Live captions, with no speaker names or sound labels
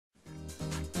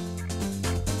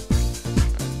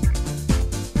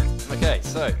Okay,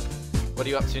 so what are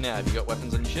you up to now? Have you got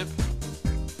weapons on your ship?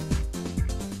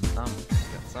 Some.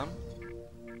 You got some?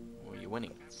 Or are you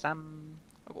winning? Some.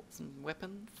 I got some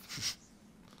weapons.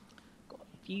 Got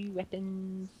a few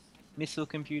weapons. Missile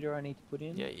computer I need to put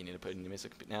in. Yeah, you need to put in your missile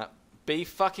computer. Now, be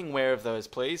fucking aware of those,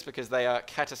 please, because they are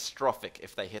catastrophic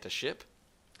if they hit a ship.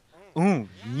 Ooh,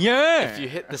 yeah! If you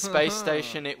hit the space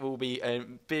station, it will be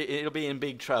it'll be in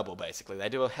big trouble. Basically, they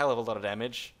do a hell of a lot of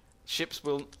damage. Ships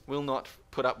will not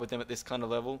put up with them at this kind of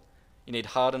level. You need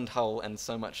hardened hull and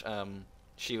so much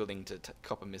shielding to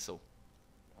cop a missile.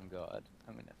 Oh god,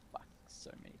 I'm gonna fuck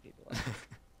so many people up.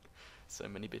 So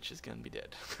many bitches gonna be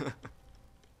dead,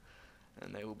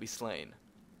 and they will be slain,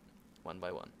 one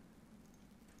by one.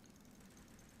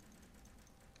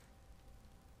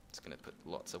 It's gonna put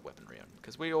lots of weaponry on,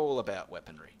 because we're all about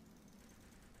weaponry.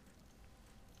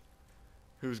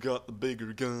 Who's got the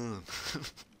bigger gun?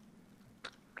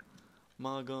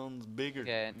 My gun's bigger.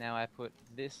 Okay, now I put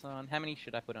this on. How many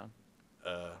should I put on?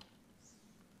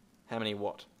 How many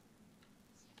what?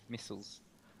 Missiles.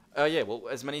 Oh yeah, well,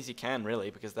 as many as you can, really,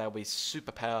 because they'll be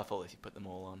super powerful if you put them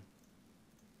all on.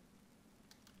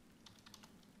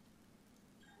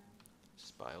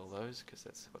 Just buy all those, because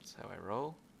that's how I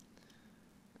roll.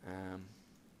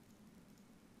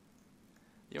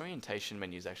 The orientation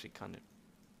menu is actually kind of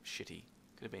shitty.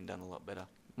 Could have been done a lot better.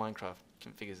 Minecraft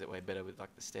configures it way better with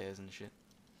like the stairs and shit.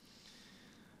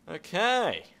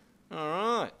 Okay.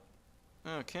 Alright.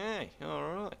 Okay.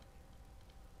 Alright.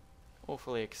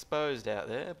 Awfully exposed out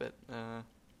there, but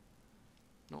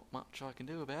not much I can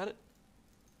do about it.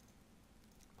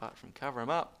 Apart from cover them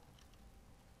up.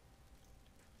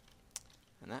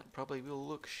 And that probably will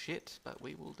look shit, but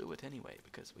we will do it anyway,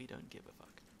 because we don't give a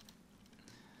fuck.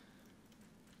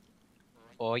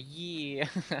 Oh yeah!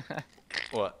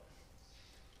 What?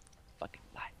 Fucking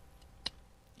light.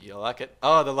 You like it?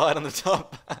 Oh, the light on the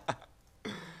top!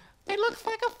 It looks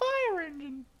like a fire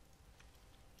engine!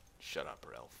 Shut up,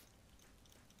 Ralph.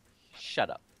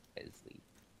 Shut up, Wesley.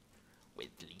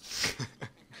 Wesley.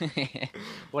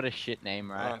 What a shit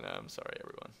name, right? I know, I'm sorry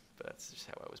everyone, but that's just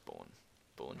how I was born.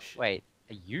 Born shit. Wait,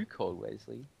 are you called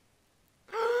Wesley?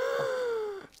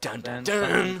 Dun dun Learn dun!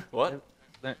 something- What?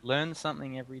 Learn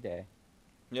something every day.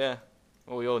 Yeah.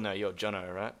 Well, we all know you're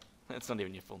Jono, right? That's not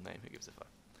even your full name. Who gives a fuck?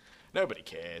 Nobody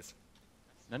cares.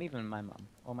 Not even my mum,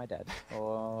 or my dad,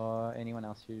 or anyone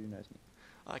else who knows me.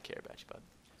 I care about you, bud.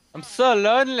 I'm so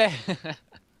lonely!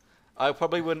 I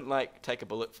probably wouldn't, like, take a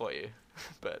bullet for you,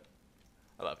 but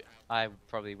I love you. I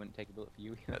probably wouldn't take a bullet for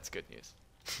you. That's good news.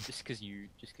 just because you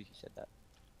said that.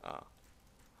 Oh.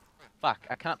 Fuck,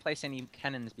 I can't place any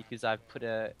cannons because I've put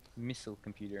a missile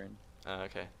computer in. Oh,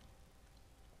 okay.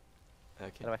 How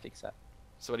Okay. do I fix that?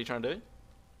 So what are you trying to do?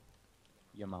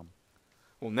 Your mum.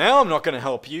 Well, now I'm not going to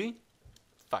help you.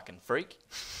 Fucking freak.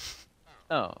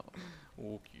 Oh,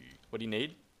 Okay. What do you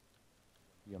need?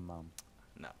 your mum.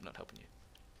 No, I'm not helping you.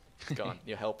 It's gone.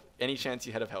 Your help. Any chance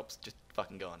you had of help's just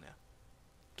fucking gone now.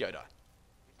 Go die.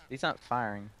 These aren't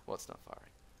firing. What's not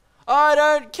firing? I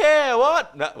don't care.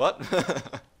 What? No,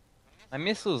 what? My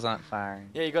missiles aren't firing.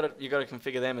 Yeah, you got to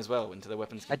configure them as well into the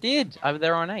weapons. I did.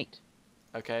 They're on 8.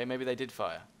 Okay, maybe they did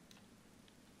fire.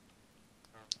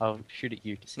 I'll shoot at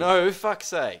you to see. No, fuck's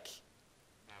sake.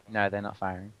 No, they're not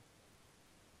firing.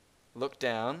 Look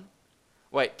down.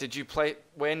 Wait, did you play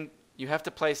when you have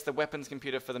to place the weapons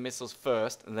computer for the missiles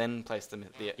first, and then place the?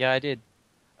 Yeah, I did.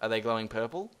 Are they glowing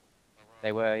purple?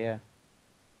 They were, yeah.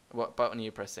 What button are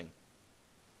you pressing?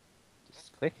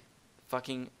 Just click.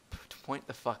 Fucking point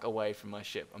the fuck away from my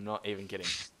ship. I'm not even kidding.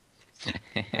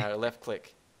 No, left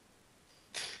click.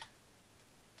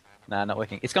 Nah, not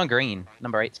working. It's gone green.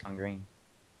 Number 8's gone green.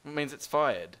 It means it's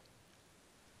fired.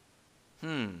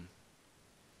 1,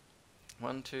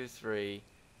 2, 3.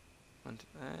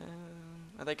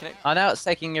 Are they connected? Oh, now it's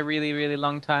taking a really, really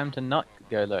long time to not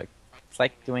go low. It's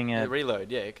like doing a...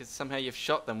 Reload, yeah, because somehow you've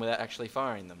shot them without actually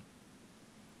firing them.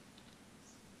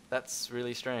 That's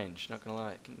really strange, not gonna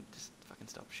lie. Can you just fucking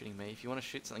stop shooting me? If you want to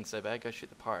shoot something so bad, go shoot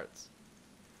the pirates.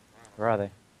 Where are they?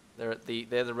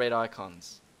 They're the red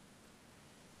icons.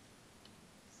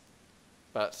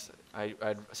 But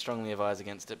I'd strongly advise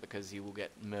against it because you will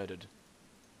get murdered.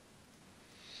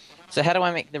 So how do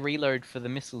I make the reload for the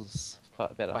missiles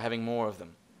part better? By having more of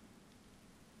them.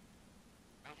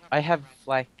 I have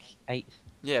like 8.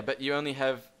 Yeah, but you only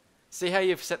have... See how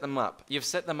you've set them up? You've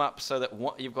set them up so that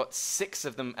you've got 6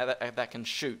 of them that can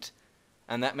shoot.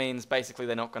 And that means basically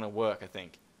they're not going to work, I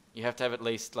think. You have to have at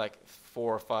least like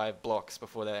 4 or 5 blocks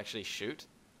before they actually shoot.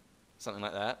 Something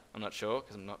like that. I'm not sure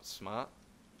because I'm not smart.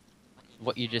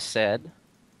 What you just said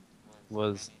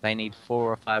was they need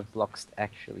 4 or 5 blocks to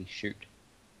actually shoot.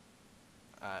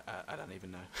 I don't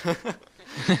even know.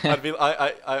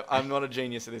 I'm not a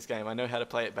genius at this game. I know how to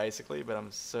play it basically, but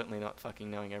I'm certainly not fucking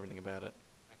knowing everything about it.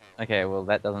 Okay, well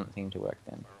that doesn't seem to work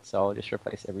then. So I'll just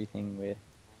replace everything with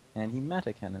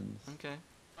antimatter cannons. Okay.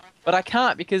 But I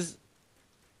can't because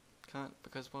Can't,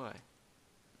 because why?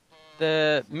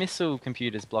 the missile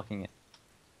computer's blocking it.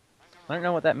 I don't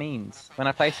know what that means when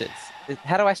I place it.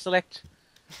 How do I select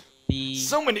the...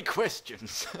 So many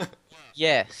questions!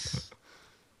 Yes.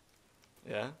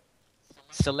 Yeah?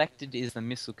 Selected is the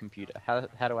missile computer. How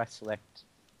do I select?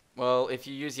 Well, if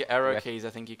you use your arrow Correct. keys, I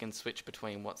think you can switch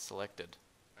between what's selected.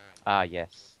 Ah,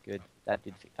 yes. Good. That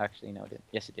did... Actually, no, it didn't.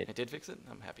 Yes, it did. It did fix it?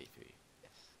 I'm happy for you.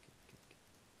 Yes. Good.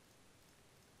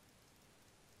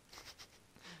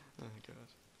 Oh god.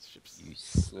 This You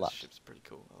this slut. ship's pretty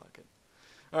cool. I like it.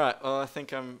 Alright, well I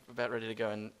think I'm about ready to go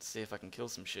and see if I can kill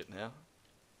some shit now.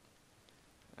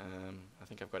 I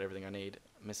think I've got everything I need.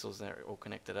 Missiles there all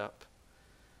connected up.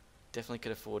 Definitely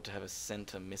could afford to have a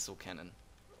center missile cannon.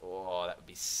 Oh, that would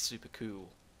be super cool.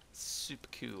 Super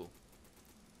cool.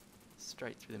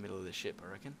 Straight through the middle of the ship,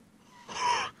 I reckon.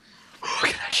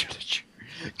 Can I shoot at you?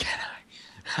 Can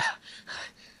I?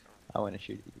 I want to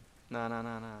shoot at you. No.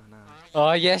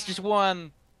 Oh, yes, just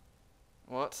one.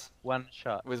 What? One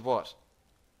shot. With what?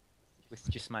 With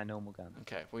just my normal gun.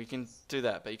 Okay, well you can do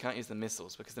that, but you can't use the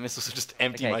missiles because the missiles will just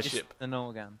empty Okay, my just ship. the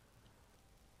normal gun.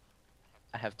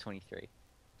 I have 23.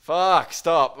 Fuck!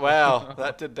 Stop! Wow,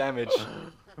 that did damage.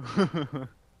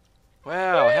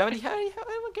 Wow, how am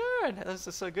I going? That's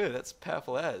just so good. That's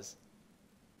powerful as.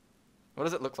 What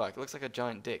does it look like? It looks like a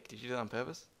giant dick. Did you do that on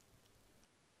purpose?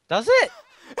 Does it?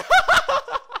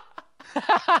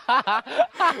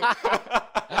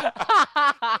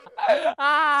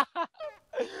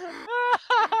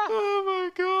 Oh my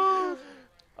god!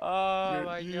 Oh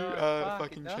my You god. are a fuck, it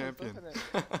fucking does, champion.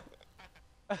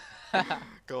 doesn't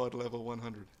God level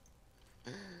 100.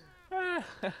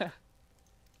 it?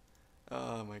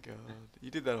 Oh my god.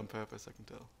 You did that on purpose, I can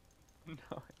tell.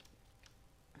 No.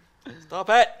 Stop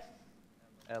it!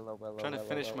 LOL. Trying to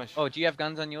finish my Oh, do you have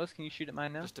guns on yours? Can you shoot at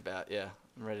mine now? Just about, yeah.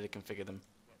 I'm ready to configure them.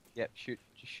 Yep, shoot.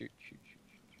 Just shoot.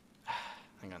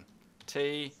 Hang on.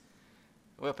 T.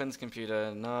 Weapons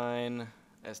computer 9.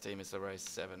 SD missile array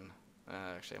 7.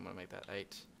 Actually, I'm gonna make that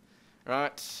 8.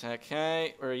 Right.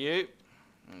 Okay. Where are you?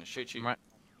 I'm gonna shoot you. Right.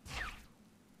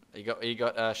 You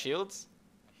got shields?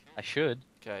 I should.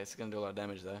 Okay, it's gonna do a lot of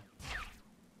damage though.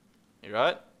 You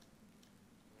right?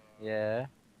 Yeah.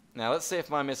 Now let's see if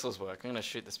my missiles work. I'm gonna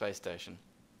shoot the space station.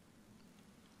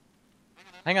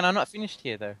 Hang on, I'm not finished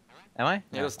here though. Am I?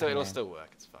 Yeah, No, it'll okay. still work.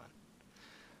 It's fine.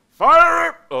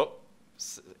 Fire! Oh,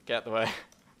 get out the way.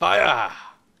 Fire!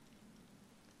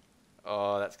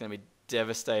 Oh, that's gonna be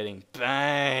devastating.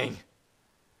 Bang!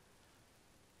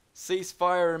 Cease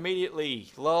fire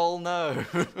immediately. Lol, no.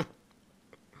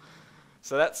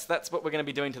 So that's what we're gonna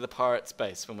be doing to the pirate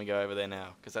base when we go over there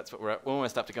now, because that's what we're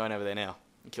almost up to going over there now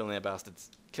and killing those bastards.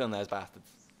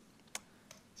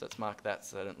 So let's mark that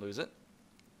so I don't lose it.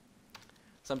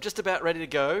 So I'm just about ready to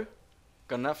go.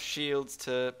 Got enough shields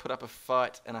to put up a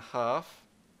fight and a half.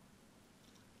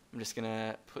 I'm just going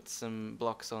to put some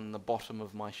blocks on the bottom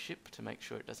of my ship to make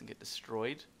sure it doesn't get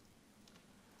destroyed.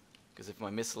 Because if my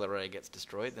missile array gets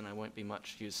destroyed, then I won't be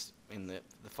much use in the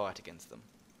fight against them.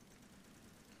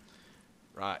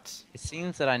 Right. It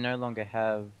seems that I no longer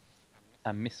have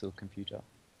a missile computer.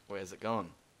 Where's it gone?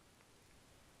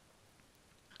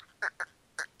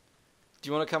 Do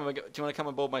you want to come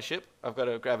aboard my ship? I've got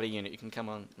a gravity unit. You can come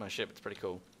on my ship. It's pretty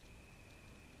cool.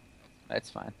 That's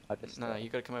fine. I just. No, you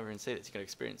got to come over and see this. You got to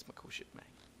experience my cool ship,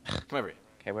 mate. Come over here.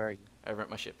 Okay, where are you? Over at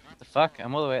my ship. What the fuck?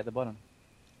 I'm all the way at the bottom.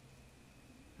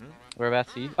 Hmm?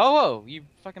 Whereabouts are you? Oh, whoa! You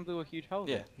fucking blew a huge hole.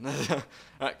 Yeah. there.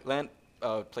 Alright, land.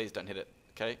 Oh, please don't hit it.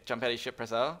 Okay, jump out of your ship,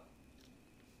 press R.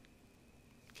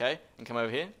 Okay, and come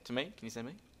over here to me. Can you see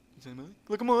me? Can you see me?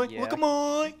 Look at mine. Yeah. Look at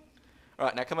mine.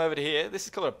 Alright, now come over to here. This is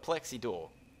called a plexi door.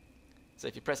 So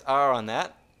if you press R on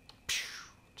that,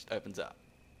 just opens up.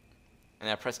 And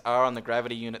now press R on the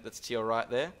gravity unit that's to your right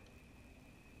there.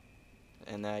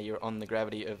 And now you're on the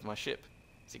gravity of my ship.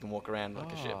 So you can walk around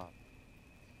like a ship. Oh,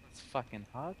 it's fucking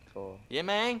hardcore. Yeah,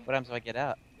 man. What happens if I get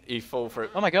out? You fall for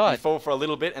it. Oh my You god! fall for a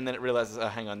little bit and then it realizes, oh,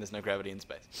 hang on, there's no gravity in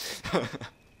space.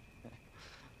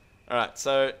 Alright,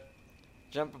 so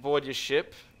jump aboard your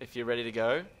ship if you're ready to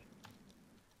go.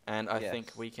 And I Yes.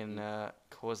 think we can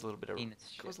cause a little bit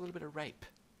of rape.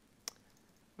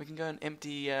 We can go and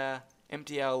empty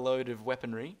our load of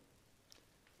weaponry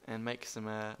and make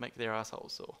their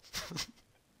assholes sore.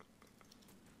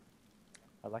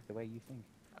 I like the way you think.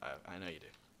 I know you do.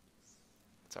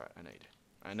 It's alright, I know you do.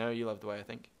 I know you love the way I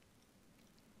think.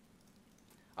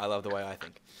 I love the way I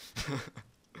think.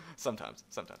 Sometimes.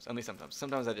 Only sometimes.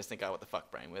 Sometimes I just think, oh, what the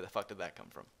fuck, brain? Where the fuck did that come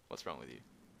from? What's wrong with you?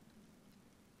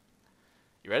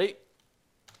 You ready?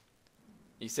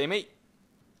 You see me?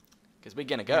 Because we're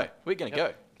going to go. We're going to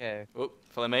go. Okay. Oh,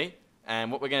 follow me.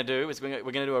 And what we're going to do is we're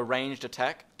going to do a ranged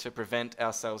attack to prevent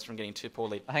ourselves from getting too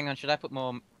poorly. Hang on, should I put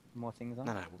more things on?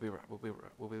 No, we'll be right.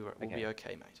 We'll be Okay.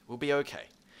 okay, mate. We'll be okay.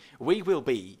 We will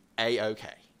be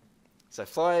A-okay. So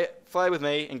fly with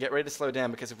me and get ready to slow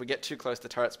down, because if we get too close, the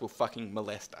turrets will fucking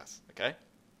molest us, okay?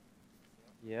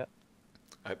 Yep.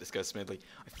 I hope this goes smoothly.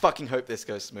 I fucking hope this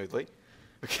goes smoothly.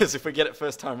 Because if we get it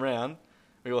first time round,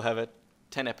 we will have a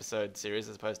 10-episode series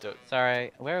as opposed to...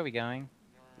 Sorry, where are we going?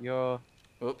 You're...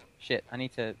 Oop. Shit, I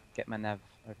need to get my nav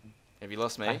open. Have you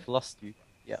lost me? I've lost you.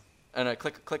 Yeah. Oh no,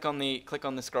 click on the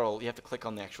scroll. You have to click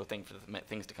on the actual thing for the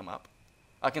things to come up.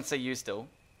 I can see you still.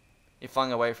 You're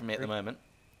flying away from me at the moment.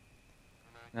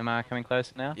 Am I coming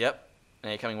closer now? Yep. Now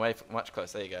you're coming way much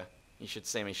closer. There you go. You should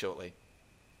see me shortly.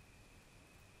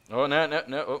 Oh, no.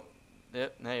 Oh,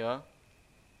 yep, there you are.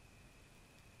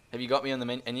 Have you got me on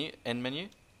the end menu?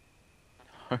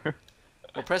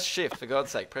 Well, press shift, for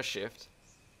God's sake. Press shift.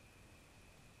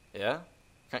 Yeah?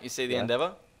 Can't you see the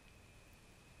Endeavour?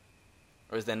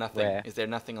 Or is there nothing? Where? Is there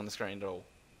nothing on the screen at all?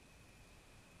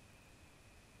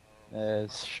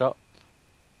 There's shop.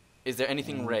 Is there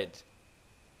anything red?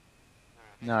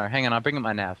 No, hang on, I'll bring up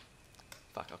my nav.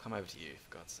 Fuck, I'll come over to you,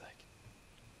 for God's sake.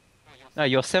 No,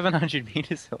 you're 700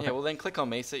 meters away. Yeah, well then click on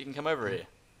me so you can come over here.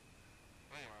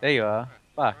 There you are.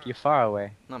 Fuck, you're far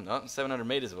away. No, I'm not. I'm 700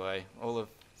 meters away. All of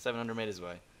 700 meters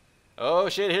away. Oh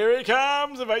shit, here he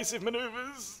comes! Evasive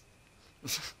maneuvers!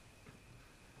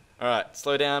 Alright,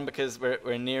 slow down because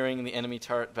we're nearing the enemy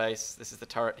turret base. This is the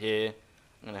turret here.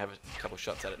 I'm gonna have a couple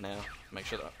shots at it now. Make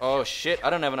sure that... Oh shit,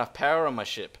 I don't have enough power on my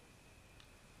ship.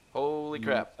 Holy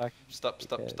crap. Stop.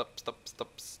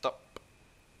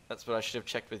 That's what I should have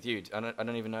checked with you. I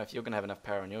don't even know if you're gonna have enough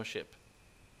power on your ship.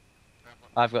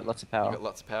 I've got lots of power. You got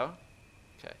lots of power?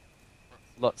 Okay.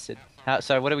 Lots of...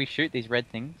 So what do we shoot, these red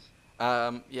things?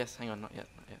 Yes, hang on, not yet.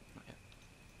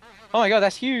 Oh my god,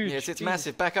 that's huge! Yes, it's Jesus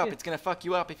massive. Back up. shit. It's going to fuck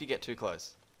you up if you get too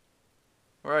close.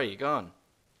 Where are you? Gone.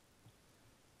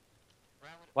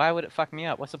 Why would it fuck me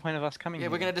up? What's the point of us coming Yeah,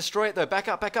 here? we're going to destroy it though. Back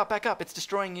up. It's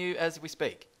destroying you as we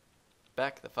speak.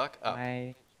 Back the fuck up.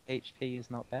 My HP is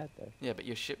not bad though. Yeah, but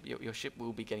your ship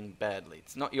will be getting badly.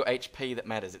 It's not your HP that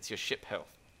matters, it's your ship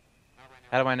health.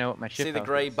 How do I know what my ship See the health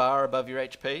grey is? bar above your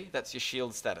HP? That's your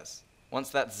shield status. Once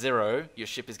that's 0, your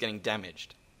ship is getting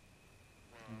damaged.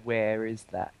 Where is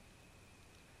that?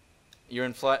 You're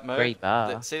in flight mode. Grey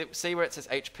bar. See where it says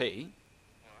HP?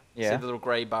 Yeah. See the little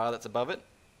grey bar that's above it?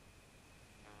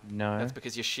 No. That's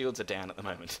because your shields are down at the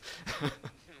moment.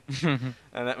 And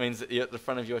that means that the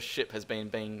front of your ship has been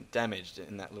being damaged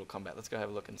in that little combat. Let's go have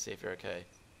a look and see if you're okay.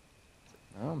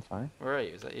 Oh, I'm fine. Where are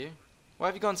you? Is that you? Why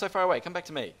have you gone so far away? Come back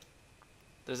to me.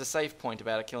 There's a safe point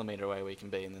about 1 kilometre away where you can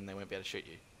be, and then they won't be able to shoot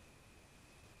you.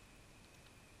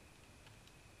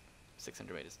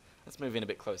 600 metres. Let's move in a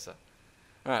bit closer.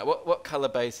 Alright, what colour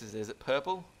base is it? Is it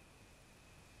purple?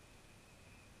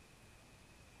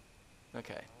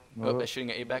 Okay. Oh, they're shooting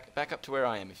at you. Back up to where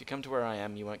I am. If you come to where I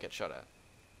am, you won't get shot at.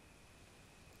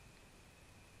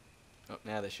 Oh,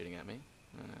 now they're shooting at me.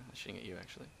 No, they're shooting at you,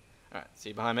 actually. Alright, see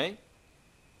you behind me?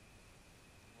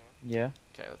 Yeah.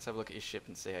 Okay, let's have a look at your ship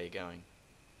and see how you're going.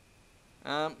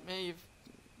 Yeah,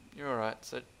 you're alright,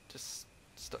 so just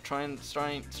try and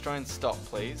stop,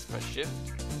 please. Press shift.